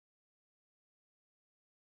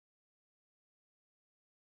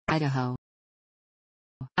Idaho.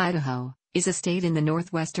 Idaho is a state in the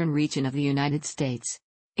northwestern region of the United States.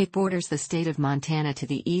 It borders the state of Montana to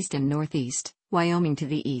the east and northeast, Wyoming to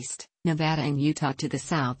the east, Nevada and Utah to the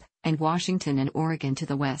south, and Washington and Oregon to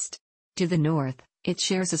the west. To the north, it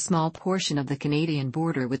shares a small portion of the Canadian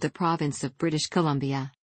border with the province of British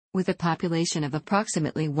Columbia. With a population of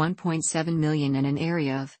approximately 1.7 million and an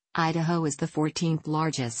area of, Idaho is the 14th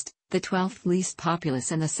largest, the 12th least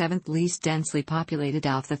populous and the 7th least densely populated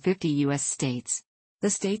of the 50 U.S. states. The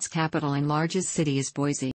state's capital and largest city is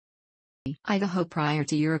Boise. Idaho prior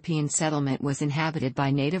to European settlement was inhabited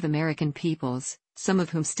by Native American peoples, some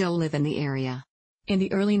of whom still live in the area. In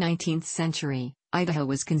the early 19th century, Idaho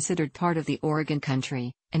was considered part of the Oregon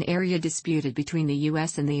Country, an area disputed between the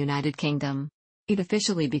U.S. and the United Kingdom. It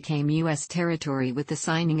officially became U.S. territory with the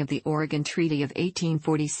signing of the Oregon Treaty of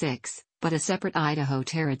 1846, but a separate Idaho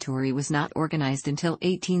Territory was not organized until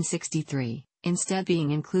 1863, instead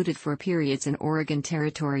being included for periods in Oregon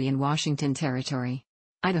Territory and Washington Territory.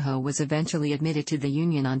 Idaho was eventually admitted to the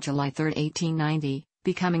Union on July 3, 1890,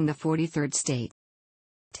 becoming the 43rd state.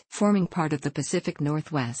 Forming part of the Pacific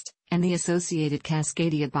Northwest, and the associated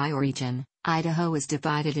Cascadia bioregion, Idaho is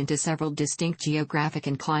divided into several distinct geographic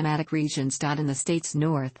and climatic regions. In the state's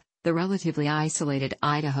north, the relatively isolated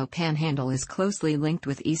Idaho Panhandle is closely linked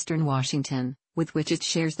with eastern Washington, with which it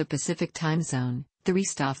shares the Pacific time zone. The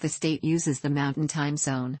rest of the state uses the Mountain Time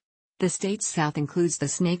Zone. The state's south includes the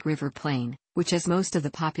Snake River Plain, which has most of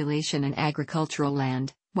the population and agricultural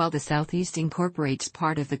land, while the southeast incorporates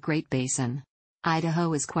part of the Great Basin.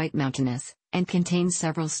 Idaho is quite mountainous, and contains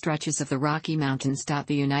several stretches of the Rocky Mountains.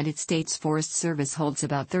 The United States Forest Service holds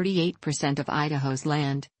about 38% of Idaho's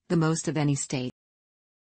land, the most of any state.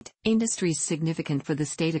 Industries significant for the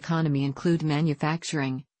state economy include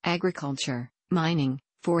manufacturing, agriculture, mining,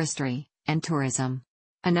 forestry, and tourism.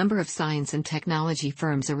 A number of science and technology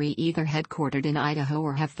firms are either headquartered in Idaho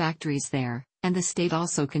or have factories there, and the state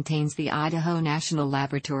also contains the Idaho National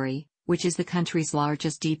Laboratory, which is the country's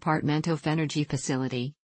largest Department of Energy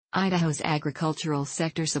facility. Idaho's agricultural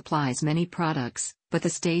sector supplies many products, but the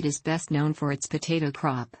state is best known for its potato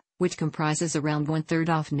crop, which comprises around one-third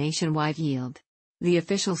of nationwide yield. The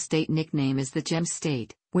official state nickname is the Gem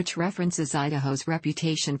State, which references Idaho's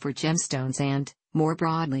reputation for gemstones and, more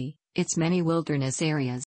broadly, its many wilderness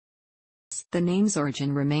areas. The name's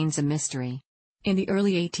origin remains a mystery. In the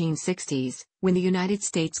early 1860s, when the United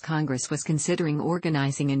States Congress was considering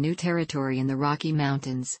organizing a new territory in the Rocky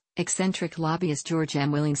Mountains, eccentric lobbyist George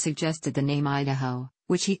M. Willing suggested the name Idaho,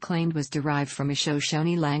 which he claimed was derived from a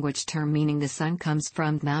Shoshone language term meaning the sun comes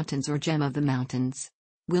from mountains or gem of the mountains.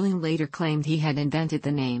 Willing later claimed he had invented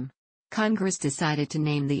the name. Congress decided to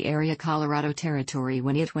name the area Colorado Territory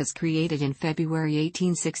when it was created in February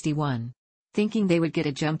 1861. Thinking they would get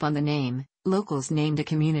a jump on the name, locals named a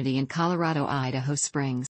community in Colorado Idaho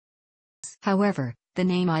Springs. However, the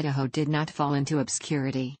name Idaho did not fall into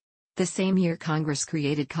obscurity. The same year Congress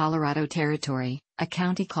created Colorado Territory, a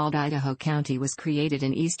county called Idaho County was created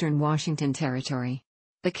in eastern Washington Territory.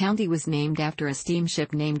 The county was named after a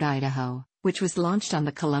steamship named Idaho, which was launched on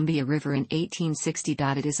the Columbia River in 1860.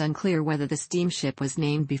 It is unclear whether the steamship was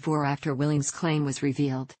named before or after Willing's claim was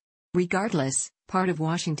revealed. Regardless, part of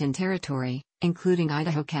Washington Territory, including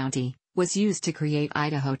Idaho County, was used to create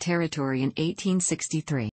Idaho Territory in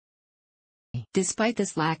 1863. Despite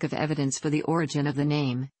this lack of evidence for the origin of the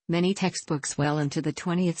name, many textbooks well into the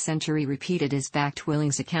 20th century repeated as fact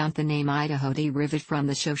Willing's account the name Idaho derived from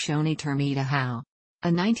the Shoshone term Idaho. A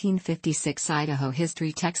 1956 Idaho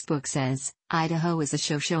history textbook says, Idaho is a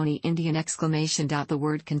Shoshone Indian ! The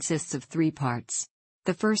word consists of three parts.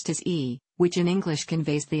 The first is E, which in English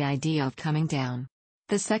conveys the idea of coming down.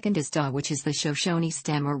 The second is Da, which is the Shoshone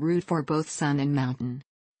stem or root for both sun and mountain.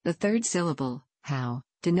 The third syllable, How,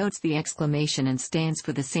 denotes the exclamation and stands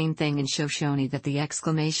for the same thing in Shoshone that the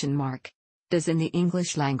exclamation mark does in the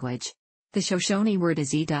English language. The Shoshone word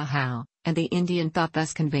is Idaho, and the Indian thought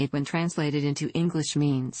thus conveyed when translated into English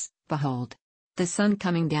means, behold, the sun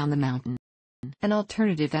coming down the mountain. An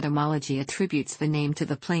alternative etymology attributes the name to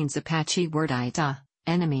the Plains Apache word Ida,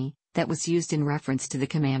 enemy, that was used in reference to the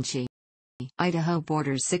Comanche. Idaho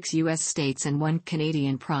borders 6 U.S. states and 1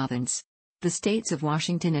 Canadian province. The states of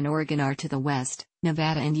Washington and Oregon are to the west,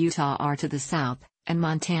 Nevada and Utah are to the south, and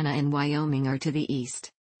Montana and Wyoming are to the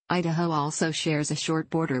east. Idaho also shares a short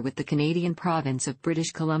border with the Canadian province of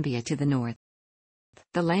British Columbia to the north.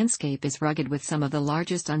 The landscape is rugged with some of the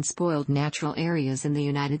largest unspoiled natural areas in the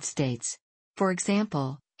United States. For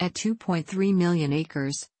example, At 2.3 million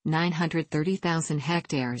acres, 930,000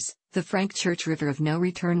 hectares, the Frank Church River of No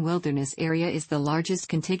Return Wilderness Area is the largest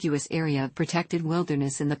contiguous area of protected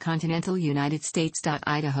wilderness in the continental United States.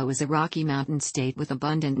 Idaho is a Rocky Mountain state with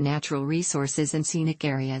abundant natural resources and scenic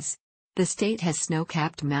areas. The state has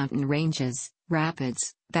snow-capped mountain ranges,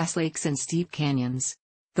 rapids, vast lakes and steep canyons.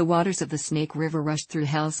 The waters of the Snake River rush through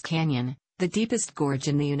Hell's Canyon, the deepest gorge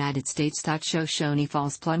in the United States. Shoshone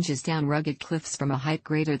Falls plunges down rugged cliffs from a height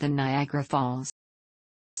greater than Niagara Falls.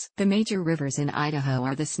 The major rivers in Idaho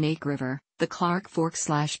are the Snake River, the Clark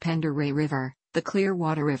Fork/Pender Ray River, the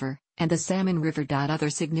Clearwater River, and the Salmon River. Other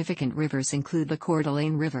significant rivers include the Coeur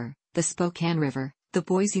d'Alene River, the Spokane River, the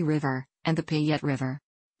Boise River, and the Payette River.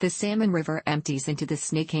 The Salmon River empties into the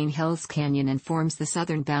Snakane Hills Canyon and forms the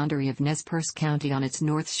southern boundary of Nez Perce County on its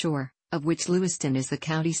north shore, of which Lewiston is the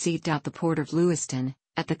county seat. The Port of Lewiston,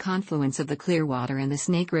 at the confluence of the Clearwater and the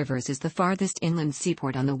Snake Rivers, is the farthest inland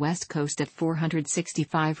seaport on the west coast at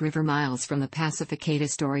 465 river miles from the Pacific at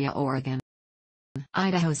Astoria, Oregon.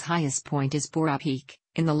 Idaho's highest point is Bora Peak,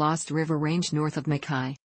 in the Lost River Range north of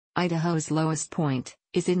Mackay. Idaho's lowest point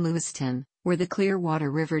is in Lewiston, where the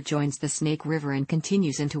Clearwater River joins the Snake River and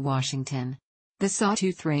continues into Washington. The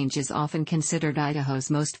Sawtooth Range is often considered Idaho's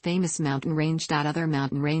most famous mountain range. Other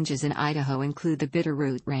mountain ranges in Idaho include the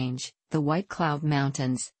Bitterroot Range, the White Cloud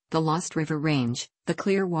Mountains, the Lost River Range, the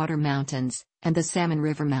Clearwater Mountains, and the Salmon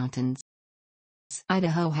River Mountains.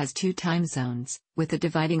 Idaho has two time zones, with the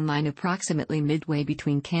dividing line approximately midway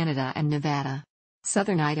between Canada and Nevada.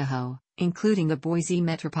 Southern Idaho, including the Boise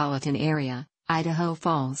metropolitan area, Idaho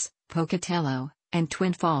Falls, Pocatello, and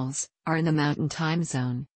Twin Falls, are in the Mountain Time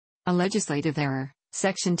Zone. A legislative error,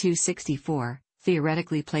 Section 264,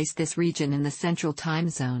 theoretically placed this region in the Central Time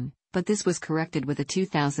Zone, but this was corrected with a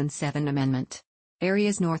 2007 amendment.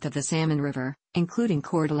 Areas north of the Salmon River, including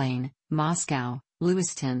Coeur d'Alene, Moscow,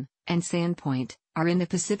 Lewiston, and Sandpoint, are in the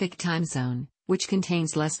Pacific Time Zone, which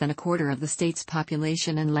contains less than a quarter of the state's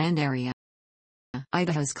population and land area.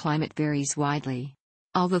 Idaho's climate varies widely.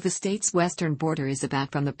 Although the state's western border is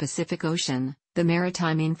about from the Pacific Ocean, the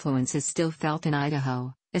maritime influence is still felt in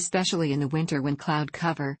Idaho, especially in the winter when cloud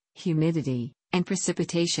cover, humidity, and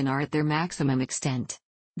precipitation are at their maximum extent.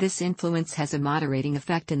 This influence has a moderating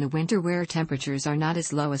effect in the winter where temperatures are not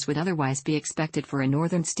as low as would otherwise be expected for a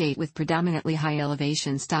northern state with predominantly high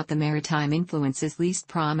elevations. The maritime influence is least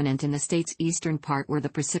prominent in the state's eastern part where the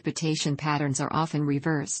precipitation patterns are often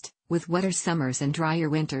reversed, with wetter summers and drier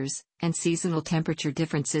winters, and seasonal temperature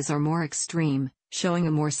differences are more extreme, showing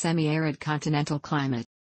a more semi-arid continental climate.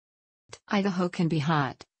 Idaho can be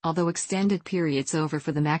hot, although extended periods over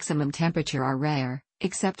for the maximum temperature are rare,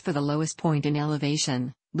 except for the lowest point in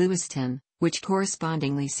elevation, Lewiston, which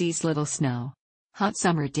correspondingly sees little snow. Hot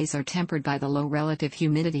summer days are tempered by the low relative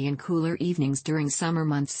humidity and cooler evenings during summer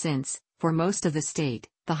months since, for most of the state,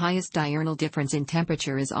 the highest diurnal difference in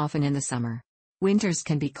temperature is often in the summer. Winters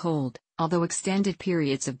can be cold, although extended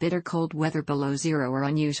periods of bitter cold weather below zero are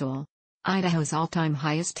unusual. Idaho's all-time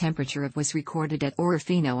highest temperature was recorded at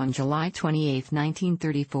Orofino on July 28,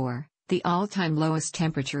 1934. The all-time lowest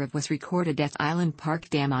temperature was recorded at Island Park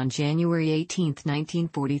Dam on January 18,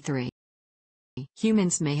 1943.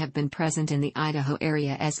 Humans may have been present in the Idaho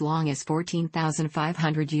area as long as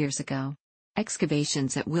 14,500 years ago.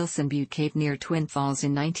 Excavations at Wilson Butte Cave near Twin Falls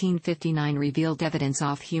in 1959 revealed evidence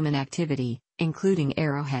of human activity, including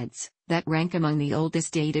arrowheads, that rank among the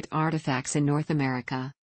oldest dated artifacts in North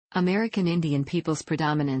America. American Indian peoples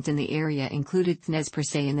predominant in the area included Nez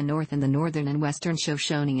Perce in the north and the northern and western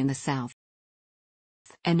Shoshone in the south.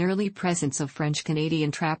 An early presence of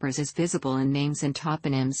French-Canadian trappers is visible in names and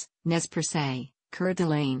toponyms: Nez Perce, Coeur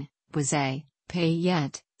d'Alene, Boise,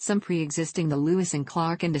 Payette, some pre-existing the Lewis and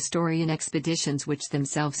Clark and Astorian expeditions which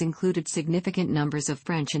themselves included significant numbers of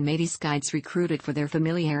French and Métis guides recruited for their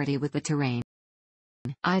familiarity with the terrain.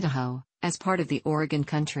 Idaho, as part of the Oregon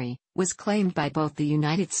Country, was claimed by both the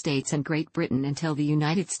United States and Great Britain until the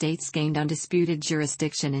United States gained undisputed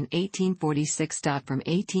jurisdiction in 1846. From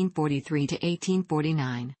 1843 to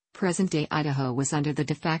 1849, present-day Idaho was under the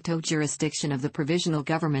de facto jurisdiction of the Provisional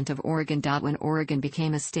Government of Oregon. When Oregon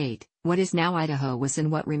became a state, what is now Idaho was in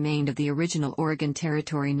what remained of the original Oregon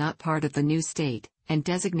Territory, not part of the new state, and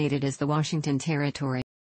designated as the Washington Territory.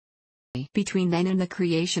 Between then and the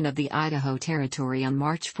creation of the Idaho Territory on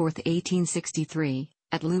March 4, 1863,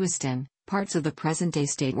 at Lewiston, parts of the present-day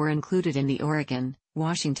state were included in the Oregon,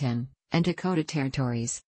 Washington, and Dakota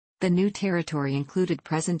territories. The new territory included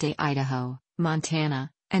present-day Idaho,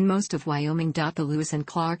 Montana, and most of Wyoming. The Lewis and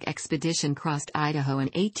Clark expedition crossed Idaho in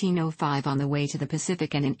 1805 on the way to the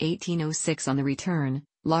Pacific and in 1806 on the return,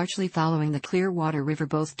 largely following the Clearwater River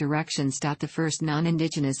both directions. The first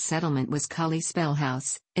non-indigenous settlement was Cully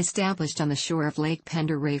Spellhouse, established on the shore of Lake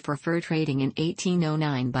Pender Ray for fur trading in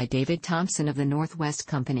 1809 by David Thompson of the Northwest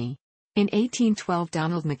Company. In 1812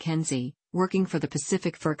 Donald Mackenzie, working for the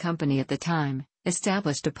Pacific Fur Company at the time,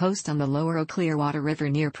 established a post on the lower Clearwater River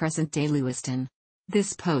near present-day Lewiston.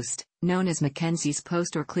 This post, known as Mackenzie's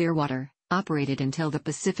Post or Clearwater, operated until the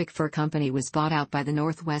Pacific Fur Company was bought out by the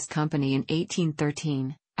Northwest Company in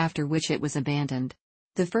 1813, after which it was abandoned.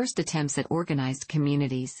 The first attempts at organized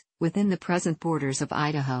communities, within the present borders of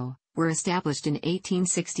Idaho, were established in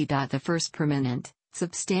 1860. The first permanent,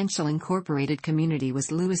 substantial incorporated community was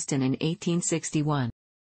Lewiston in 1861.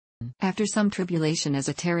 After some tribulation as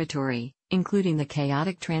a territory, including the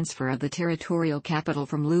chaotic transfer of the territorial capital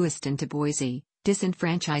from Lewiston to Boise,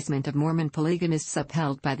 disenfranchisement of Mormon polygamists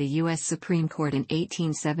upheld by the U.S. Supreme Court in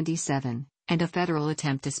 1877, and a federal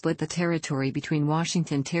attempt to split the territory between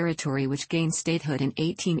Washington Territory, which gained statehood in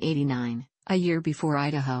 1889, a year before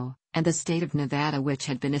Idaho, and the state of Nevada, which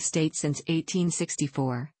had been a state since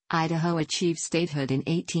 1864, Idaho achieved statehood in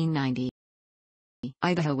 1890.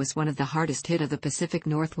 Idaho was one of the hardest hit of the Pacific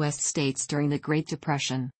Northwest states during the Great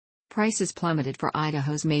Depression. Prices plummeted for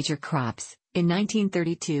Idaho's major crops. In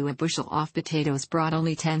 1932, a bushel of potatoes brought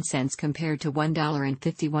only 10 cents compared to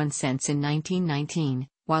 $1.51 in 1919,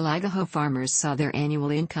 while Idaho farmers saw their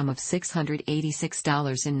annual income of $686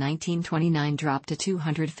 in 1929 drop to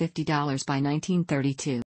 $250 by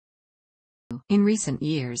 1932. In recent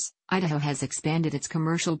years, Idaho has expanded its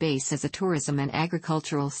commercial base as a tourism and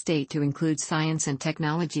agricultural state to include science and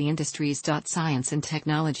technology industries. Science and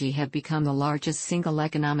technology have become the largest single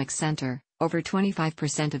economic center, over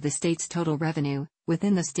 25% of the state's total revenue,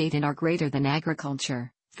 within the state, and are greater than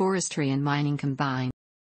agriculture, forestry and mining combined.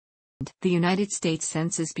 The United States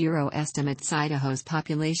Census Bureau estimates Idaho's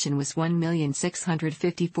population was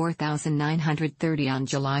 1,654,930 on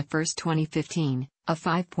July 1, 2015, a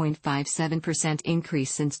 5.57% increase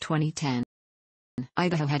since 2010.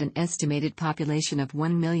 Idaho had an estimated population of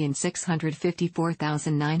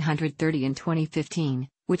 1,654,930 in 2015,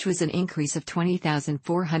 which was an increase of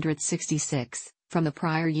 20,466 from the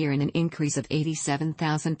prior year and an increase of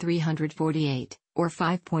 87,348, or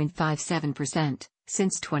 5.57%,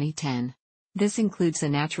 since 2010. This includes a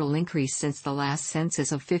natural increase since the last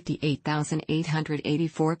census of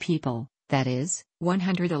 58,884 people, that is,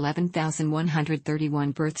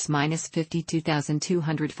 111,131 births minus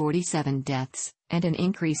 52,247 deaths, and an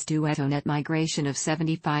increase due to net migration of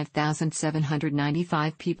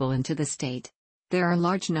 75,795 people into the state. There are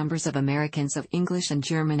large numbers of Americans of English and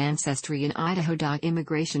German ancestry in Idaho.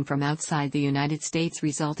 Immigration from outside the United States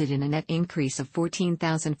resulted in a net increase of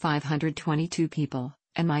 14,522 people,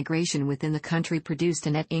 and migration within the country produced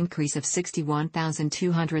a net increase of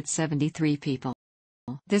 61,273 people.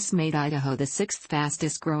 This made Idaho the sixth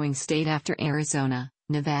fastest growing state after Arizona,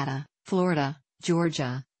 Nevada, Florida,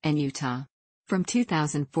 Georgia, and Utah. From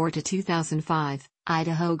 2004 to 2005,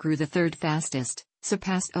 Idaho grew the third fastest,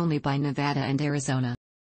 surpassed only by Nevada and Arizona.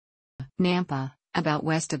 Nampa, about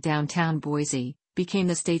west of downtown Boise, became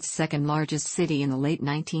the state's second largest city in the late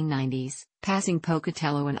 1990s, passing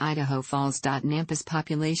Pocatello and Idaho Falls. Nampa's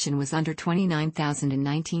population was under 29,000 in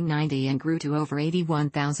 1990 and grew to over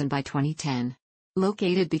 81,000 by 2010.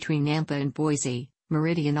 Located between Nampa and Boise,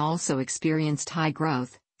 Meridian also experienced high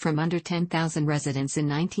growth, from under 10,000 residents in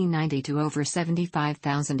 1990 to over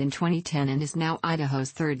 75,000 in 2010, and is now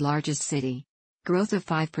Idaho's third largest city. Growth of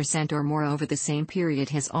 5% or more over the same period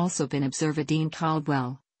has also been observed at Dean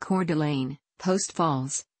Caldwell, Coeur d'Alene, Post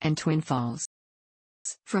Falls, and Twin Falls.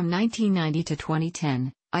 From 1990 to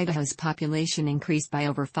 2010, Idaho's population increased by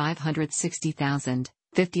over 560,000,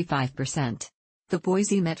 55%. The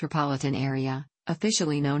Boise metropolitan area,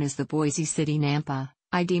 officially known as the Boise City-Nampa,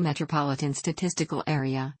 ID Metropolitan Statistical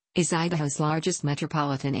Area, is Idaho's largest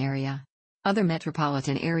metropolitan area. Other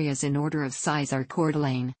metropolitan areas in order of size are Coeur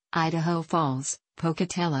d'Alene, Idaho Falls,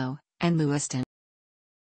 Pocatello, and Lewiston.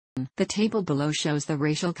 The table below shows the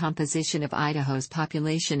racial composition of Idaho's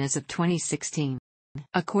population as of 2016.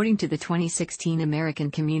 According to the 2016 American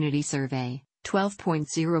Community Survey,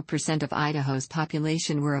 12.0% of Idaho's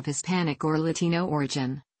population were of Hispanic or Latino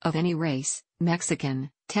origin, of any race, Mexican,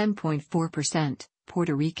 10.4%,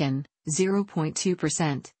 Puerto Rican,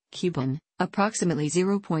 0.2%, Cuban, approximately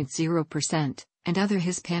 0.0%, and other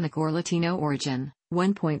Hispanic or Latino origin,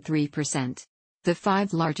 1.3%. The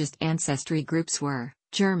five largest ancestry groups were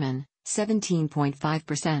German,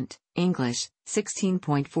 17.5%, English,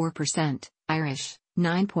 16.4%, Irish,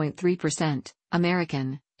 9.3%,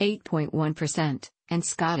 American, 8.1%, and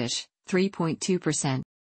Scottish, 3.2%.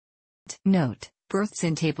 Note: births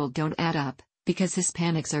in table don't add up, because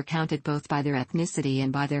Hispanics are counted both by their ethnicity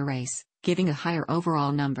and by their race, giving a higher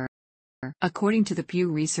overall number. According to the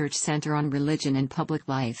Pew Research Center on Religion and Public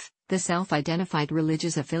Life, the self-identified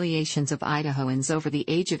religious affiliations of Idahoans over the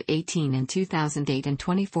age of 18 in 2008 and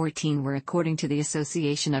 2014 were, according to the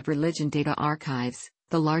Association of Religion Data Archives,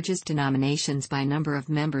 the largest denominations by number of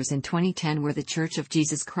members in 2010 were the Church of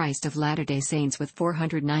Jesus Christ of Latter-day Saints with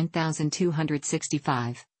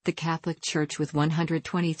 409,265, the Catholic Church with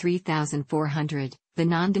 123,400, the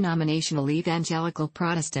non-denominational Evangelical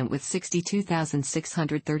Protestant with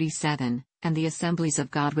 62,637, and the Assemblies of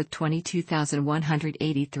God with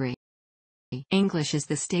 22,183. English is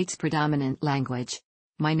the state's predominant language.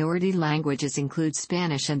 Minority languages include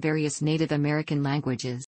Spanish and various Native American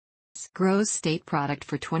languages. Gross state product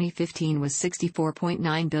for 2015 was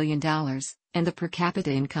 $64.9 billion, and the per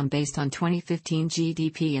capita income based on 2015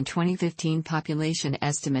 GDP and 2015 population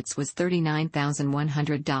estimates was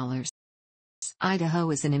 $39,100.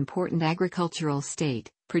 Idaho is an important agricultural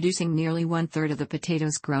state, producing nearly one-third of the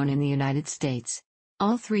potatoes grown in the United States.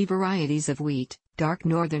 All three varieties of wheat, dark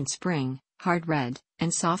northern spring, hard red,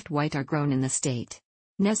 and soft white, are grown in the state.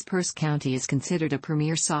 Nez Perce County is considered a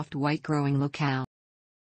premier soft white growing locale.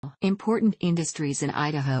 Important industries in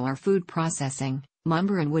Idaho are food processing,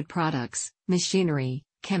 lumber and wood products, machinery,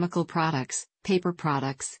 chemical products, paper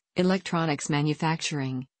products, electronics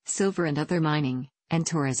manufacturing, silver and other mining, and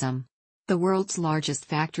tourism. The world's largest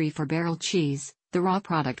factory for barrel cheese, the raw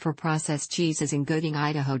product for processed cheese, is in Gooding,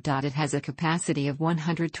 Idaho. It has a capacity of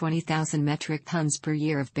 120,000 metric tons per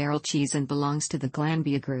year of barrel cheese and belongs to the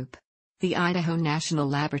Glanbia Group. The Idaho National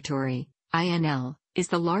Laboratory, INL, is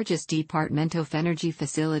the largest Department of Energy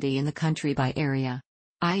facility in the country by area.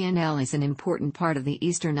 INL is an important part of the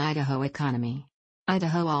eastern Idaho economy.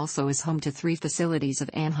 Idaho also is home to 3 facilities of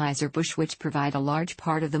Anheuser-Busch, which provide a large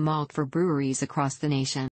part of the malt for breweries across the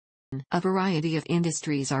nation. A variety of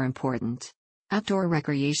industries are important. Outdoor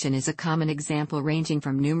recreation is a common example, ranging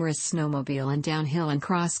from numerous snowmobile and downhill and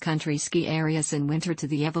cross-country ski areas in winter to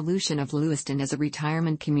the evolution of Lewiston as a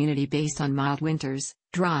retirement community based on mild winters,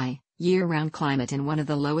 dry, year-round climate, and one of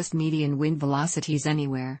the lowest median wind velocities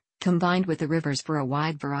anywhere, combined with the rivers for a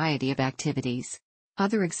wide variety of activities.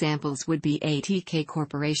 Other examples would be ATK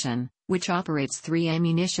Corporation, which operates 3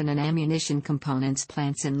 ammunition and ammunition components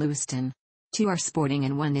plants in Lewiston. 2 are sporting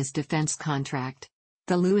and 1 is defense contract.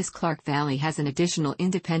 The Lewis-Clark Valley has an additional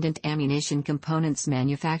independent ammunition components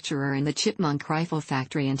manufacturer in the Chipmunk Rifle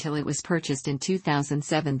Factory until it was purchased in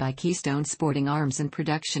 2007 by Keystone Sporting Arms and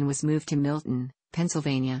production was moved to Milton,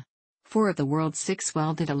 Pennsylvania. 4 of the world's 6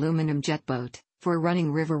 welded aluminum jet boat, for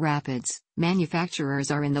running river rapids,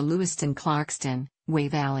 manufacturers are in the Lewiston-Clarkston, Way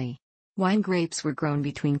Valley. Wine grapes were grown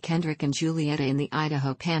between Kendrick and Julietta in the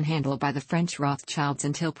Idaho Panhandle by the French Rothschilds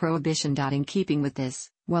until Prohibition. In keeping with this,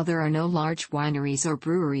 while there are no large wineries or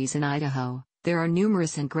breweries in Idaho, there are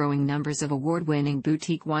numerous and growing numbers of award-winning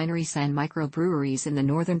boutique wineries and microbreweries in the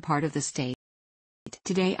northern part of the state.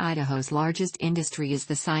 Today, Idaho's largest industry is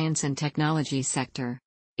the science and technology sector.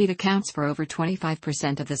 It accounts for over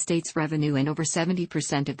 25% of the state's revenue and over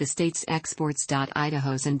 70% of the state's exports.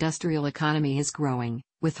 Idaho's industrial economy is growing,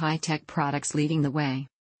 with high-tech products leading the way.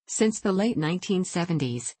 Since the late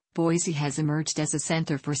 1970s, Boise has emerged as a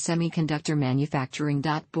center for semiconductor manufacturing.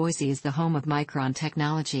 Boise is the home of Micron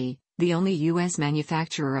Technology, the only U.S.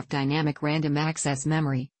 manufacturer of dynamic random access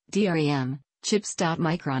memory, DRAM, chips.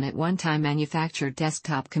 Micron at one time manufactured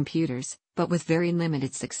desktop computers, but with very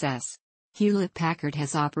limited success. Hewlett-Packard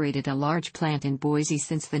has operated a large plant in Boise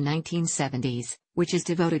since the 1970s, which is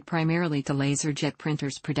devoted primarily to laserjet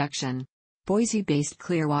printers production. Boise-based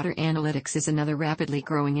Clearwater Analytics is another rapidly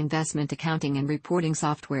growing investment accounting and reporting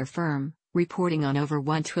software firm, reporting on over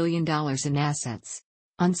 $1 trillion in assets.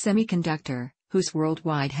 ON Semiconductor, whose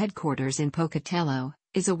worldwide headquarters in Pocatello,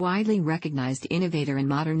 is a widely recognized innovator in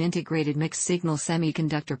modern integrated mixed-signal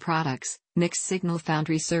semiconductor products, mixed-signal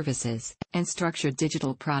foundry services, and structured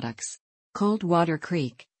digital products. Coldwater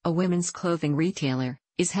Creek, a women's clothing retailer,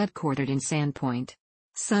 is headquartered in Sandpoint.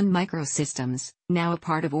 Sun Microsystems, now a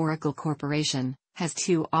part of Oracle Corporation, has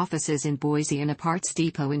 2 offices in Boise and a parts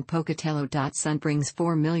depot in Pocatello. Sun brings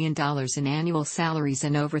 $4 million in annual salaries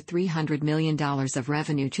and over $300 million of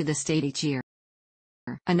revenue to the state each year.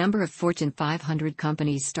 A number of Fortune 500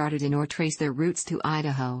 companies started in or trace their roots to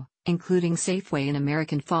Idaho, including Safeway in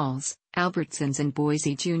American Falls, Albertsons in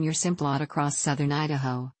Boise, Junior Simplot across southern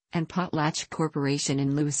Idaho, and Potlatch Corporation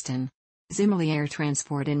in Lewiston. Zimmerly Air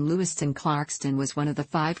Transport in Lewiston-Clarkston was one of the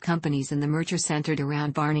 5 companies in the merger centered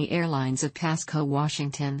around Barney Airlines of Pasco,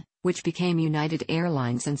 Washington, which became United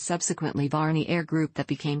Airlines, and subsequently Varney Air Group that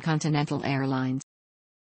became Continental Airlines.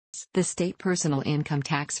 The state personal income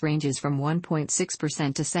tax ranges from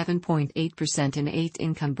 1.6% to 7.8% in 8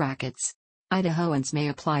 income brackets. Idahoans may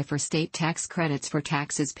apply for state tax credits for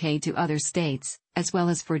taxes paid to other states, as well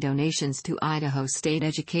as for donations to Idaho state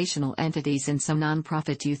educational entities and some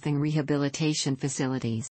nonprofit youth and rehabilitation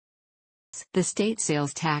facilities. The state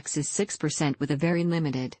sales tax is 6% with a very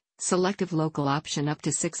limited, selective local option up to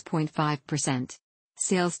 6.5%.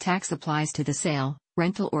 Sales tax applies to the sale,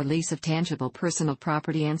 rental or lease of tangible personal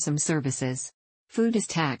property and some services. Food is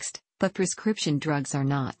taxed, but prescription drugs are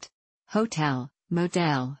not. Hotel,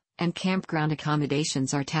 motel, and campground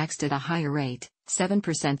accommodations are taxed at a higher rate,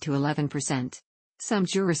 7% to 11%. Some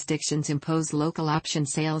jurisdictions impose local option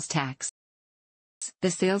sales tax.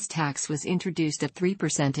 The sales tax was introduced at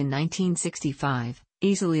 3% in 1965,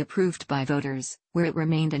 easily approved by voters, where it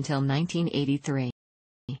remained until 1983.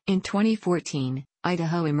 In 2014,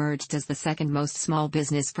 Idaho emerged as the second most small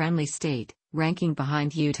business-friendly state, ranking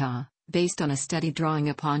behind Utah, based on a study drawing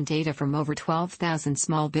upon data from over 12,000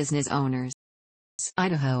 small business owners.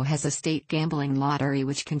 Idaho has a state gambling lottery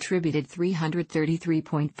which contributed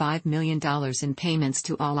 $333.5 million in payments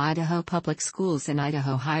to all Idaho public schools and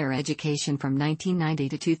Idaho higher education from 1990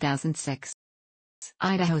 to 2006.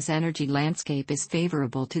 Idaho's energy landscape is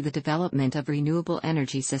favorable to the development of renewable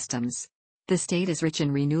energy systems. The state is rich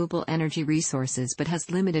in renewable energy resources but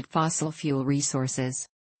has limited fossil fuel resources.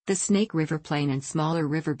 The Snake River Plain and smaller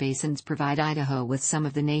river basins provide Idaho with some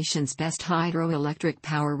of the nation's best hydroelectric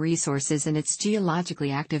power resources, and its geologically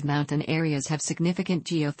active mountain areas have significant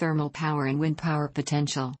geothermal power and wind power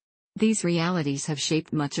potential. These realities have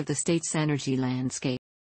shaped much of the state's energy landscape.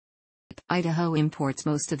 Idaho imports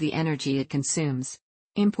most of the energy it consumes.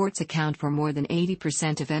 Imports account for more than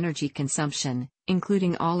 80% of energy consumption,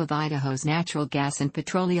 including all of Idaho's natural gas and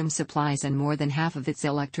petroleum supplies and more than half of its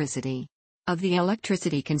electricity. Of the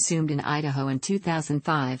electricity consumed in Idaho in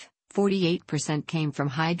 2005, 48% came from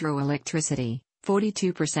hydroelectricity,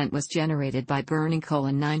 42% was generated by burning coal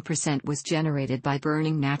and 9% was generated by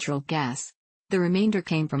burning natural gas. The remainder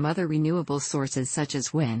came from other renewable sources such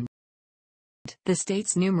as wind. The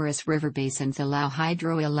state's numerous river basins allow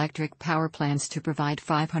hydroelectric power plants to provide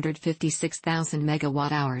 556,000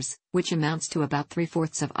 megawatt-hours, which amounts to about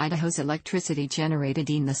 3/4 of Idaho's electricity generated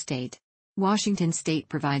in the state. Washington state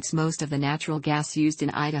provides most of the natural gas used in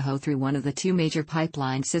Idaho through one of the two major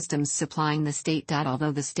pipeline systems supplying the state.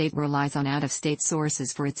 Although the state relies on out-of-state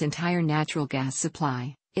sources for its entire natural gas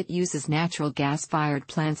supply, it uses natural gas-fired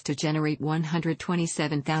plants to generate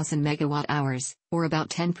 127,000 megawatt-hours, or about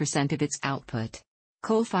 10% of its output.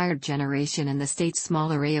 Coal-fired generation and the state's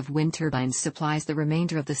small array of wind turbines supplies the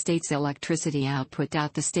remainder of the state's electricity output.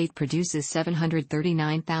 The state produces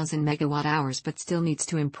 739,000 megawatt-hours but still needs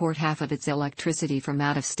to import half of its electricity from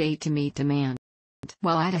out-of-state to meet demand.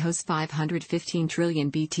 While Idaho's 515 trillion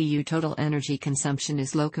BTU total energy consumption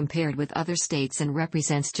is low compared with other states and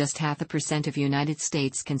represents just 0.5% of United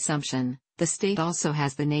States consumption, the state also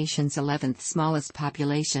has the nation's 11th smallest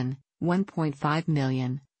population, 1.5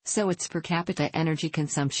 million. So its per capita energy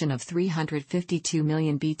consumption of 352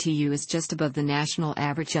 million BTU is just above the national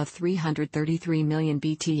average of 333 million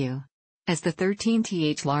BTU. As the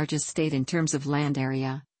 13th largest state in terms of land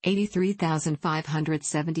area,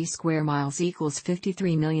 83,570 square miles equals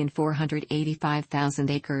 53,485,000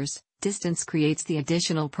 acres, distance creates the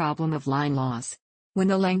additional problem of line loss. When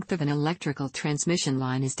the length of an electrical transmission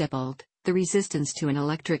line is doubled, the resistance to an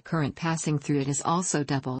electric current passing through it is also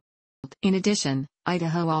doubled. In addition,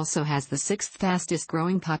 Idaho also has the sixth fastest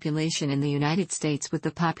growing population in the United States, with the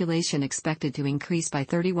population expected to increase by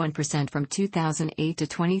 31% from 2008 to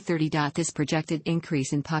 2030. This projected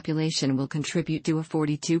increase in population will contribute to a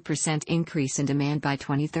 42% increase in demand by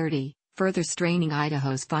 2030, further straining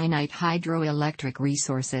Idaho's finite hydroelectric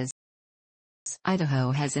resources.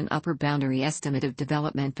 Idaho has an upper boundary estimate of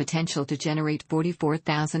development potential to generate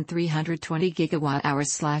 44,320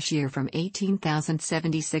 gigawatt-hours/year from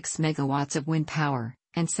 18,076 megawatts of wind power,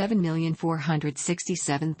 and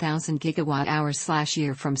 7,467,000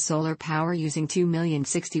 gigawatt-hours/year from solar power using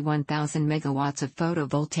 2,061,000 megawatts of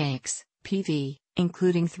photovoltaics, PV,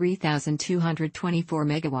 including 3,224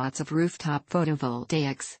 megawatts of rooftop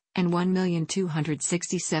photovoltaics, and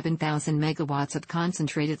 1,267,000 megawatts of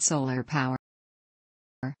concentrated solar power.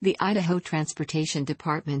 The Idaho Transportation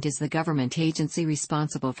Department is the government agency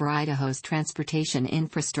responsible for Idaho's transportation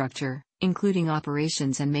infrastructure, including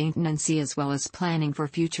operations and maintenance as well as planning for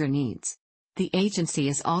future needs. The agency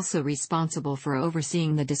is also responsible for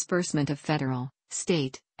overseeing the disbursement of federal,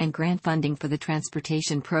 state, and grant funding for the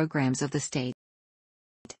transportation programs of the state.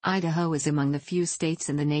 Idaho is among the few states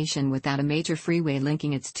in the nation without a major freeway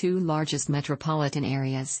linking its two largest metropolitan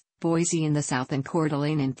areas, Boise in the south and Coeur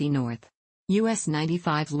d'Alene in the north. US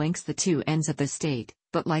 95 links the two ends of the state,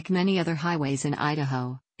 but like many other highways in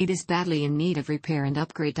Idaho, it is badly in need of repair and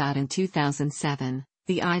upgrade. In 2007,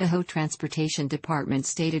 the Idaho Transportation Department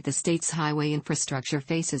stated the state's highway infrastructure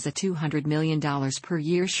faces a $200 million per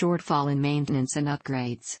year shortfall in maintenance and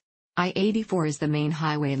upgrades. I-84 is the main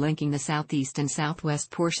highway linking the southeast and southwest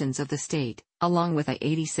portions of the state, along with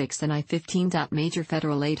I-86 and I-15. Major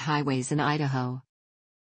federal aid highways in Idaho.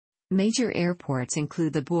 Major airports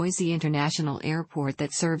include the Boise International Airport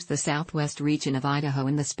that serves the southwest region of Idaho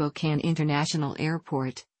and the Spokane International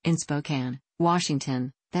Airport, in Spokane,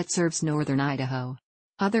 Washington, that serves northern Idaho.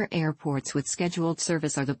 Other airports with scheduled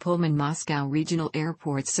service are the Pullman-Moscow Regional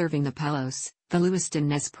Airport serving the Palos, the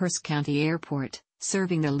Lewiston-Nez Perce County Airport,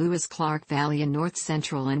 serving the Lewis-Clark Valley in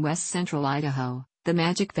north-central and west-central Idaho, the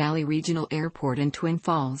Magic Valley Regional Airport in Twin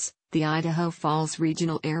Falls, the Idaho Falls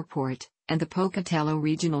Regional Airport, and the Pocatello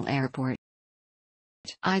Regional Airport.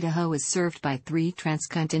 Idaho is served by 3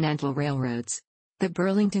 transcontinental railroads. The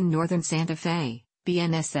Burlington Northern Santa Fe,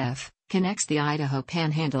 BNSF, connects the Idaho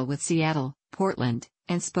Panhandle with Seattle, Portland,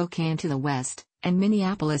 and Spokane to the west, and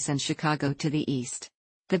Minneapolis and Chicago to the east.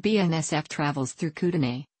 The BNSF travels through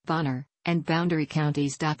Kootenai, Bonner, and Boundary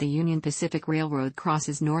counties. The Union Pacific Railroad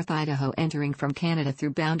crosses North Idaho entering from Canada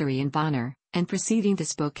through Boundary and Bonner, and proceeding to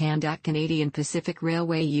Spokane. Canadian Pacific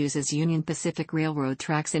Railway uses Union Pacific Railroad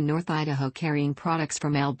tracks in North Idaho carrying products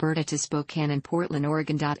from Alberta to Spokane and Portland,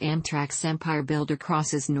 Oregon. Amtrak's Empire Builder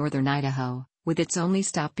crosses northern Idaho, with its only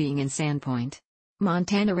stop being in Sandpoint.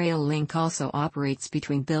 Montana Rail Link also operates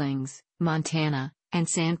between Billings, Montana, and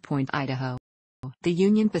Sandpoint, Idaho. The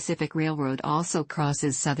Union Pacific Railroad also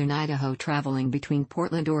crosses southern Idaho traveling between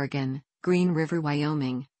Portland, Oregon, Green River,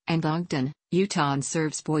 Wyoming, and Ogden, Utah, and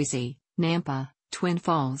serves Boise, Nampa, Twin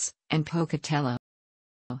Falls, and Pocatello.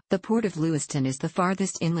 The Port of Lewiston is the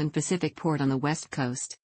farthest inland Pacific port on the west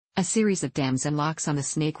coast. A series of dams and locks on the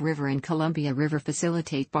Snake River and Columbia River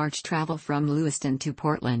facilitate barge travel from Lewiston to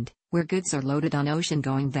Portland, where goods are loaded on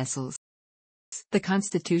ocean-going vessels. The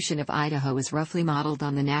Constitution of Idaho is roughly modeled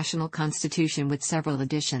on the national constitution with several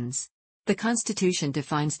additions. The Constitution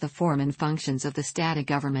defines the form and functions of the state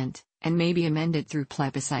government, and may be amended through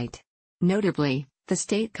plebiscite. Notably, the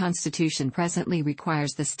state constitution presently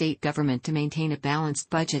requires the state government to maintain a balanced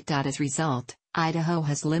budget. As a result, Idaho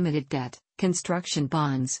has limited debt, construction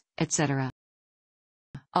bonds, etc.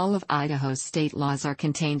 All of Idaho's state laws are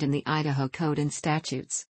contained in the Idaho Code and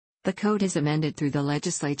statutes. The code is amended through the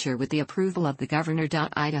legislature with the approval of the governor.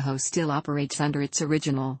 Idaho still operates under its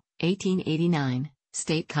original, 1889,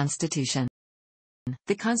 state constitution.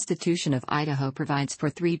 The Constitution of Idaho provides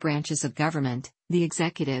for 3 branches of government, the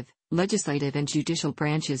executive, legislative and judicial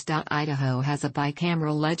branches. Idaho has a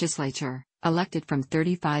bicameral legislature, elected from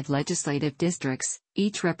 35 legislative districts,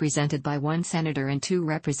 each represented by 1 senator and 2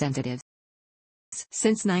 representatives.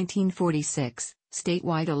 Since 1946,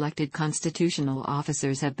 statewide elected constitutional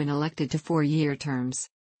officers have been elected to 4-year terms.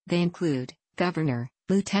 They include governor,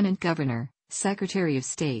 lieutenant governor, secretary of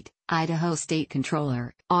state, Idaho state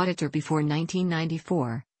controller, auditor before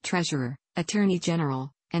 1994, treasurer, attorney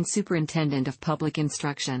general, and superintendent of public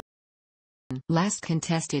instruction. Last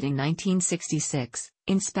contested in 1966,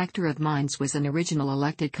 inspector of mines was an original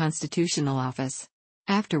elected constitutional office.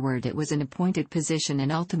 Afterward it was an appointed position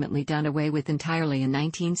and ultimately done away with entirely in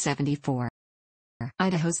 1974.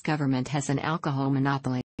 Idaho's government has an alcohol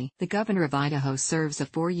monopoly. The governor of Idaho serves a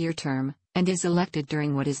 4-year term, and is elected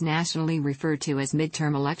during what is nationally referred to as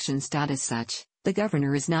midterm elections. As such, the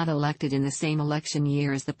governor is not elected in the same election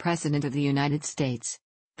year as the President of the United States.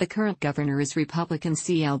 The current governor is Republican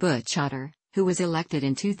C.L. Butch Otter, who was elected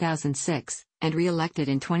in 2006, and re-elected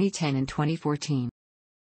in 2010 and 2014.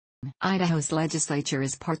 Idaho's legislature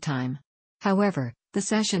is part-time. However, the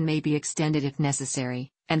session may be extended if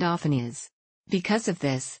necessary, and often is. Because of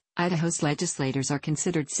this, Idaho's legislators are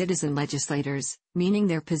considered citizen legislators, meaning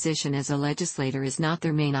their position as a legislator is not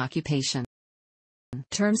their main occupation.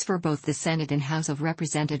 Terms for both the Senate and House of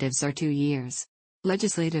Representatives are 2 years.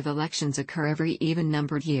 Legislative elections occur every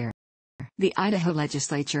even-numbered year. The Idaho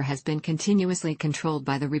legislature has been continuously controlled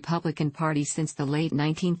by the Republican Party since the late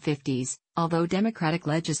 1950s, although Democratic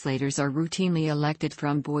legislators are routinely elected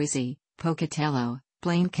from Boise, Pocatello,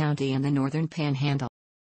 Blaine County and the Northern Panhandle.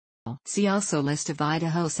 See also List of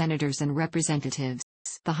Idaho senators and representatives.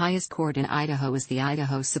 The highest court in Idaho is the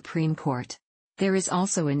Idaho Supreme Court. There is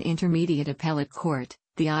also an intermediate appellate court,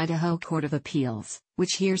 the Idaho Court of Appeals,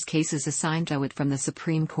 which hears cases assigned to it from the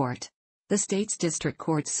Supreme Court. The state's district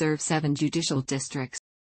courts serve 7 judicial districts.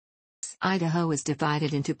 Idaho is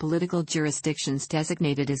divided into political jurisdictions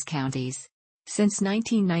designated as counties. Since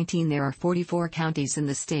 1919 there are 44 counties in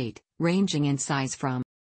the state, ranging in size from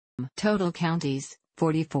total counties,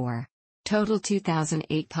 44. Total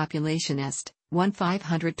 2008 population est,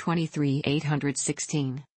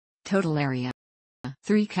 1,523,816. Total area.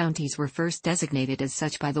 3 counties were first designated as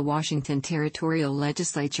such by the Washington Territorial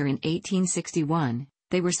Legislature in 1861.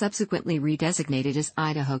 They were subsequently redesignated as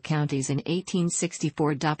Idaho counties in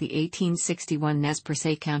 1864. The 1861 Nez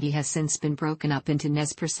Perce County has since been broken up into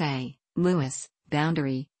Nez Perce, Lewis,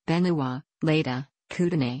 Boundary, Benewah, Leda,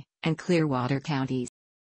 Kootenai, and Clearwater counties.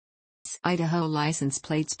 Idaho license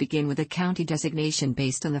plates begin with a county designation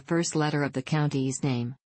based on the first letter of the county's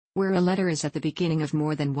name. Where a letter is at the beginning of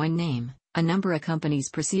more than one name, a number accompanies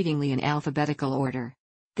precedingly in alphabetical order.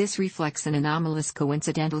 This reflects an anomalous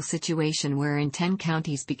coincidental situation wherein 10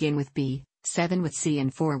 counties begin with B, 7 with C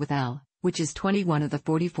and 4 with L, which is 21 of the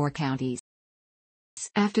 44 counties.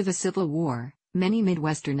 After the Civil War, many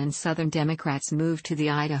Midwestern and Southern Democrats moved to the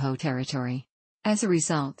Idaho Territory. As a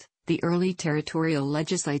result, the early territorial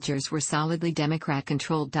legislatures were solidly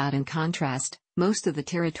Democrat-controlled. In contrast, most of the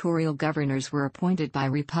territorial governors were appointed by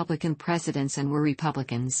Republican presidents and were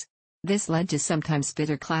Republicans. This led to sometimes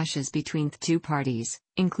bitter clashes between the two parties,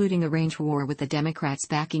 including a range war with the Democrats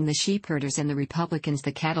backing the sheepherders and the Republicans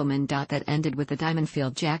the cattlemen. That ended with the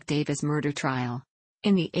Diamondfield Jack Davis murder trial.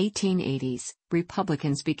 In the 1880s,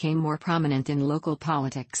 Republicans became more prominent in local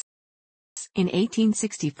politics. In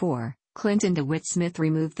 1864, Clinton DeWitt Smith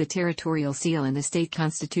removed the territorial seal in the state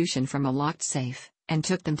constitution from a locked safe, and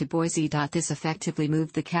took them to Boise. This effectively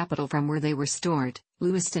moved the capital from where they were stored,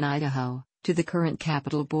 Lewiston, Idaho, to the current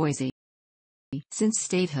capital Boise. Since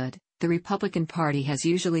statehood, the Republican Party has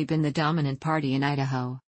usually been the dominant party in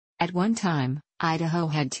Idaho. At one time, Idaho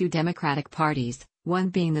had 2 Democratic parties, one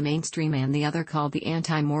being the mainstream and the other called the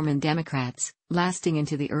anti-Mormon Democrats, lasting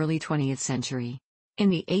into the early 20th century. In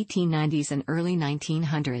the 1890s and early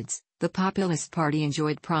 1900s, the Populous Party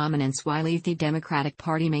enjoyed prominence while the Democratic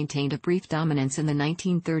Party maintained a brief dominance in the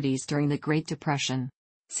 1930s during the Great Depression.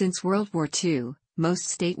 Since World War II, most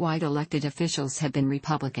statewide elected officials have been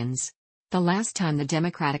Republicans. The last time the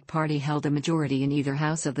Democratic Party held a majority in either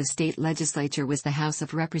house of the state legislature was the House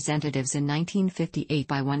of Representatives in 1958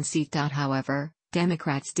 by 1 seat. However,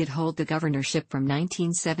 Democrats did hold the governorship from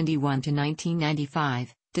 1971 to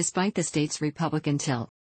 1995, despite the state's Republican tilt.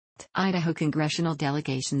 Idaho congressional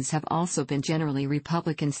delegations have also been generally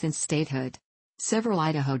Republican since statehood. Several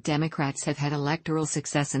Idaho Democrats have had electoral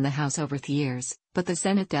success in the House over the years, but the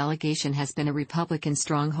Senate delegation has been a Republican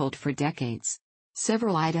stronghold for decades.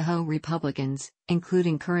 Several Idaho Republicans,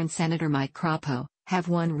 including current Senator Mike Crapo, have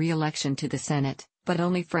won re-election to the Senate, but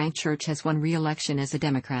only Frank Church has won re-election as a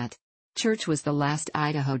Democrat. Church was the last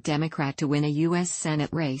Idaho Democrat to win a U.S. Senate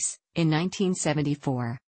race, in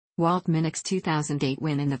 1974. Walt Minnick's 2008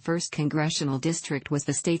 win in the 1st Congressional District was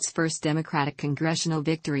the state's first Democratic congressional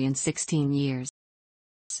victory in 16 years.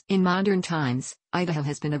 In modern times, Idaho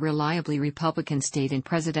has been a reliably Republican state in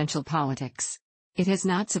presidential politics. It has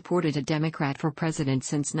not supported a Democrat for president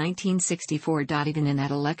since 1964. Even in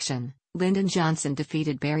that election, Lyndon Johnson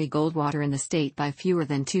defeated Barry Goldwater in the state by fewer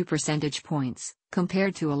than 2 percentage points,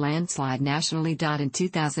 compared to a landslide nationally. In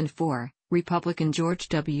 2004, Republican George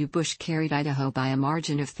W. Bush carried Idaho by a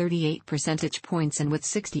margin of 38 percentage points and with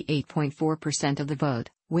 68.4% of the vote,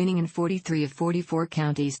 winning in 43 of 44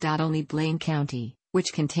 counties. Only Blaine County,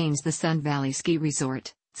 which contains the Sun Valley Ski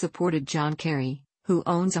Resort, supported John Kerry, who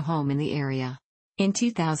owns a home in the area. In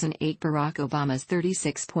 2008, Barack Obama's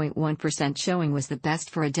 36.1% showing was the best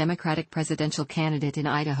for a Democratic presidential candidate in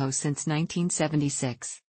Idaho since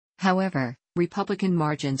 1976. However, Republican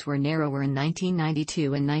margins were narrower in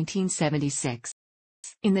 1992 and 1976.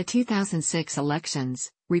 In the 2006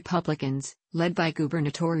 elections, Republicans, led by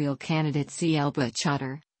gubernatorial candidate C.L. Butch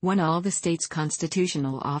Otter, won all the state's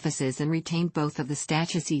constitutional offices and retained both of the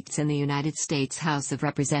statute seats in the United States House of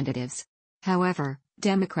Representatives. However,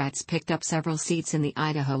 Democrats picked up several seats in the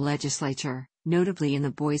Idaho legislature, notably in the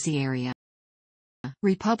Boise area.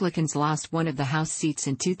 Republicans lost one of the House seats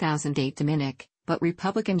in 2008 to Minnick, but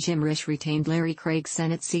Republican Jim Risch retained Larry Craig's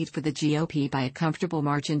Senate seat for the GOP by a comfortable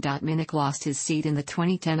margin. Minnick lost his seat in the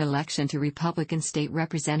 2010 election to Republican State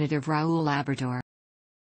Representative Raul Labrador.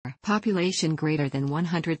 Population greater than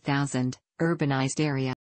 100,000, urbanized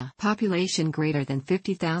area. Population greater than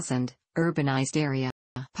 50,000, urbanized area.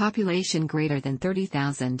 Population greater than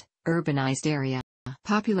 30,000, urbanized area.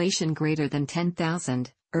 Population greater than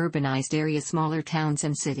 10,000, urbanized area. Smaller towns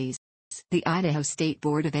and cities. The Idaho State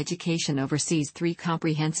Board of Education oversees 3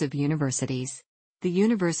 comprehensive universities. The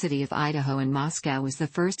University of Idaho in Moscow is the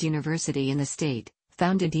first university in the state,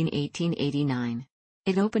 Founded in 1889.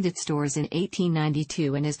 It opened its doors in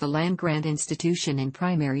 1892 and is the land-grant institution and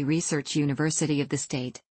primary research university of the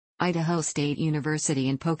state. Idaho State University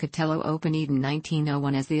in Pocatello opened in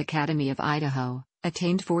 1901 as the Academy of Idaho,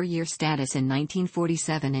 attained four-year status in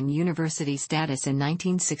 1947 and university status in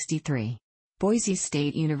 1963. Boise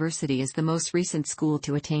State University is the most recent school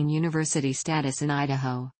to attain university status in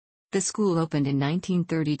Idaho. The school opened in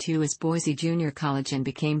 1932 as Boise Junior College and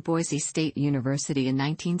became Boise State University in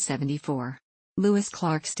 1974. Lewis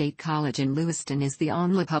Clark State College in Lewiston is the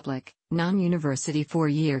only public, non-university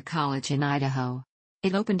four-year college in Idaho.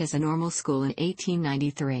 It opened as a normal school in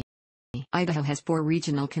 1893. Idaho has four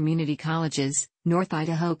regional community colleges: North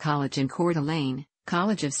Idaho College in Coeur d'Alene,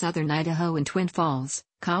 College of Southern Idaho in Twin Falls,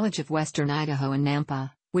 College of Western Idaho in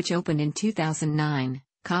Nampa, which opened in 2009,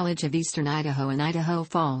 College of Eastern Idaho in Idaho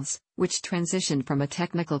Falls, which transitioned from a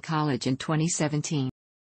technical college in 2017.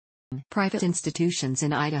 Private institutions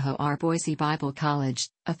in Idaho are Boise Bible College,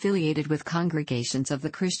 affiliated with congregations of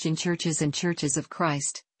the Christian Churches and Churches of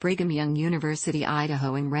Christ, Brigham Young University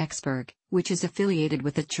Idaho in Rexburg, which is affiliated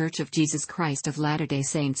with the Church of Jesus Christ of Latter-day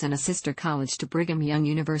Saints and a sister college to Brigham Young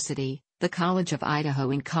University, the College of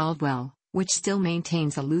Idaho in Caldwell, which still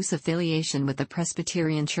maintains a loose affiliation with the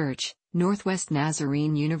Presbyterian Church, Northwest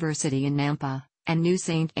Nazarene University in Nampa, and New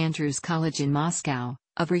St. Andrew's College in Moscow,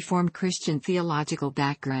 of Reformed Christian theological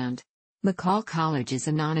background. McCall College is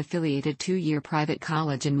a non-affiliated two-year private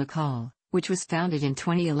college in McCall, which was founded in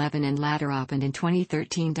 2011 and latter opened in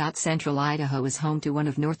 2013. Central Idaho is home to one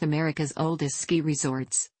of North America's oldest ski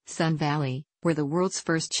resorts, Sun Valley, where the world's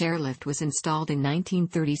first chairlift was installed in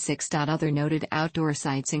 1936. Other noted outdoor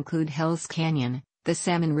sites include Hell's Canyon, the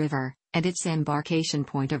Salmon River, and its embarkation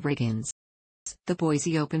point of Riggins. The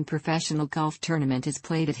Boise Open professional golf tournament is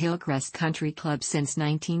played at Hillcrest Country Club since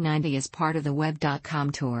 1990 as part of the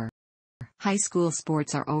Web.com tour. High school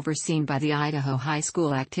sports are overseen by the Idaho High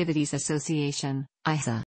School Activities Association,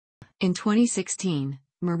 IHSA. In 2016,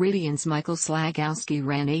 Meridian's Michael Slagowski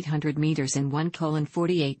ran 800 meters in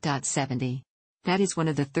 1:48.70. That is one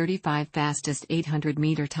of the 35 fastest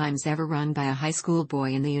 800-meter times ever run by a high school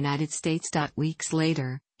boy in the United States. Weeks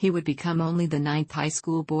later, he would become only the ninth high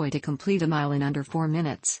school boy to complete a mile in under 4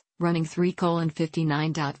 minutes, running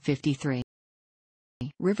 3:59.53.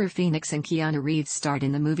 River Phoenix and Keanu Reeves starred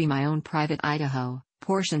in the movie My Own Private Idaho,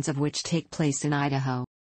 portions of which take place in Idaho.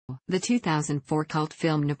 The 2004 cult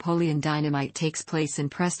film Napoleon Dynamite takes place in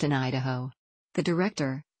Preston, Idaho. The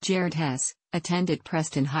director, Jared Hess, attended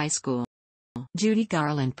Preston High School. Judy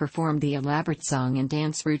Garland performed the elaborate song and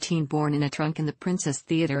dance routine Born in a Trunk in the Princess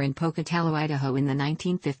Theater in Pocatello, Idaho in the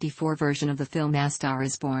 1954 version of the film A Star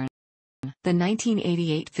is Born. The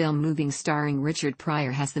 1988 film Moving starring Richard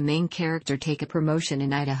Pryor has the main character take a promotion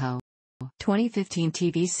in Idaho. 2015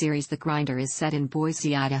 TV series The Grinder is set in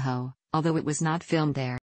Boise, Idaho, although it was not filmed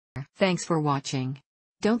there. Thanks for watching.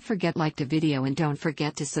 Don't forget to like the video and don't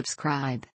forget to subscribe.